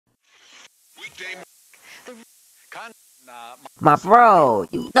My bro,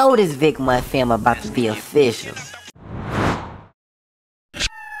 you know this Vickmontfilms about to be official.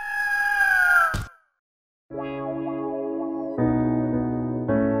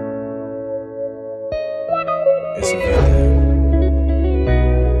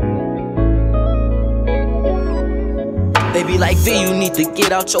 They be like, V, you need to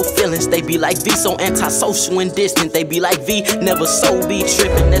get out your feelings. They be like, V, so antisocial and distant. They be like, V, never so be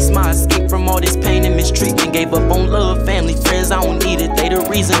tripping. That's my escape from all this pain and mistreatment. Gave up on love, family, friends, I don't need it. They the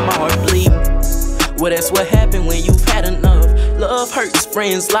reason my heart bleeding. Well, that's what happened when you've had enough. Love hurts,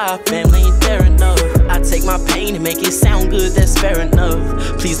 friends lie, family ain't there enough. I take my pain and make it sound good, that's fair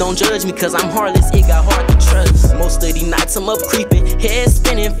enough. Please don't judge me cause I'm heartless, it got hard to trust. Most of these nights I'm up creeping, head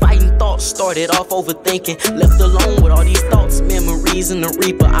spinning, fighting thoughts. Started off overthinking, left alone with all these thoughts, memories and the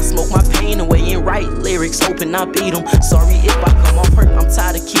reaper. I smoke my pain away and write lyrics, hoping I beat them. Sorry if I come off hurt, I'm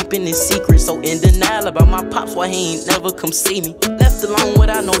tired of keeping it secret. So in denial about my pops, why he ain't never come see me. Left alone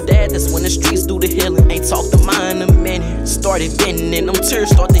without no dad, that's when the streets do the healing. Ain't talked to mine in a minute, started venting and them tears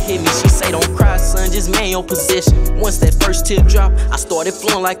start to hit me. She say don't cry son, just man your position. Once that first tear dropped, I started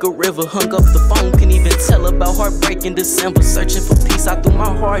flowing like a river. Hung up the phone, couldn't even tell about heartbreak in December. Searching for peace, I threw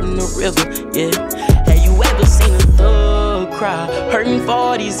my heart in the river, yeah. Have you ever seen a thug cry? Hurting for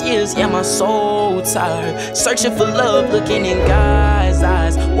all these years, yeah, my soul tired. Searching for love, looking in God's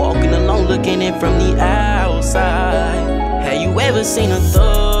eyes. Walking alone, looking in from the outside. Have you ever seen a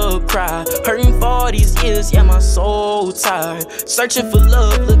thug cry? Hurting for all these years, yeah, my soul tired. Searching for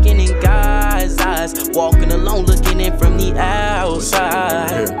love, looking in God's eyes. Walking alone, looking in from the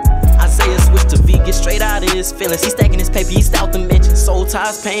outside. Isaiah switched to V, get straight out of his feelings. He stacking his paper, he's out the mention. Soul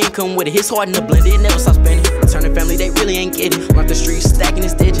ties, pain come with it. His heart in the blend, it never stops spinning. Turning family, they really ain't get it. Run the streets, stacking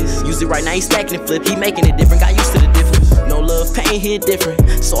his digits. Use it right now, he's stacking and flip. He making it different, got used to the difference. No love, pain, hit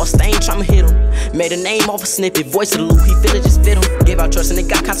different. Saw a stain, tryna hit him. Made a name off a snippet, voice of the loop, he feel it just fit him. Gave out trust and it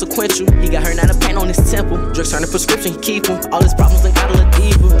got consequential. He got hurt, now the pain on his temple. Drugs turn to prescription, he keep him. All his problems done got a little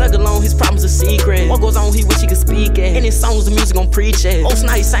deeper. Thug alone, his problems a secret. What goes on, he wish he could speak it. In his songs, the music gon' preach it. Most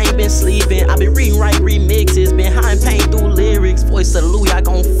nights I ain't been sleeping. I been reading, writing remixes. Been high in pain through lyrics. Voice of the Louis, I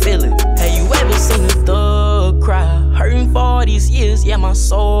gon' feel it. Have you ever seen a thug cry? Hurting for all these years, yeah, my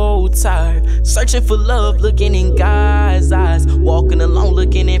soul tired. Searching for love, looking in God's eyes. Walking alone,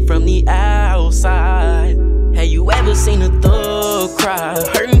 looking in from the outside. Have you ever seen a thug cry?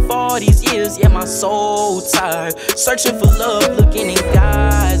 Hurting for all these years, yeah, my soul tired. Searching for love, looking in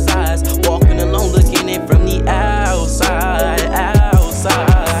God's eyes. Walking alone, looking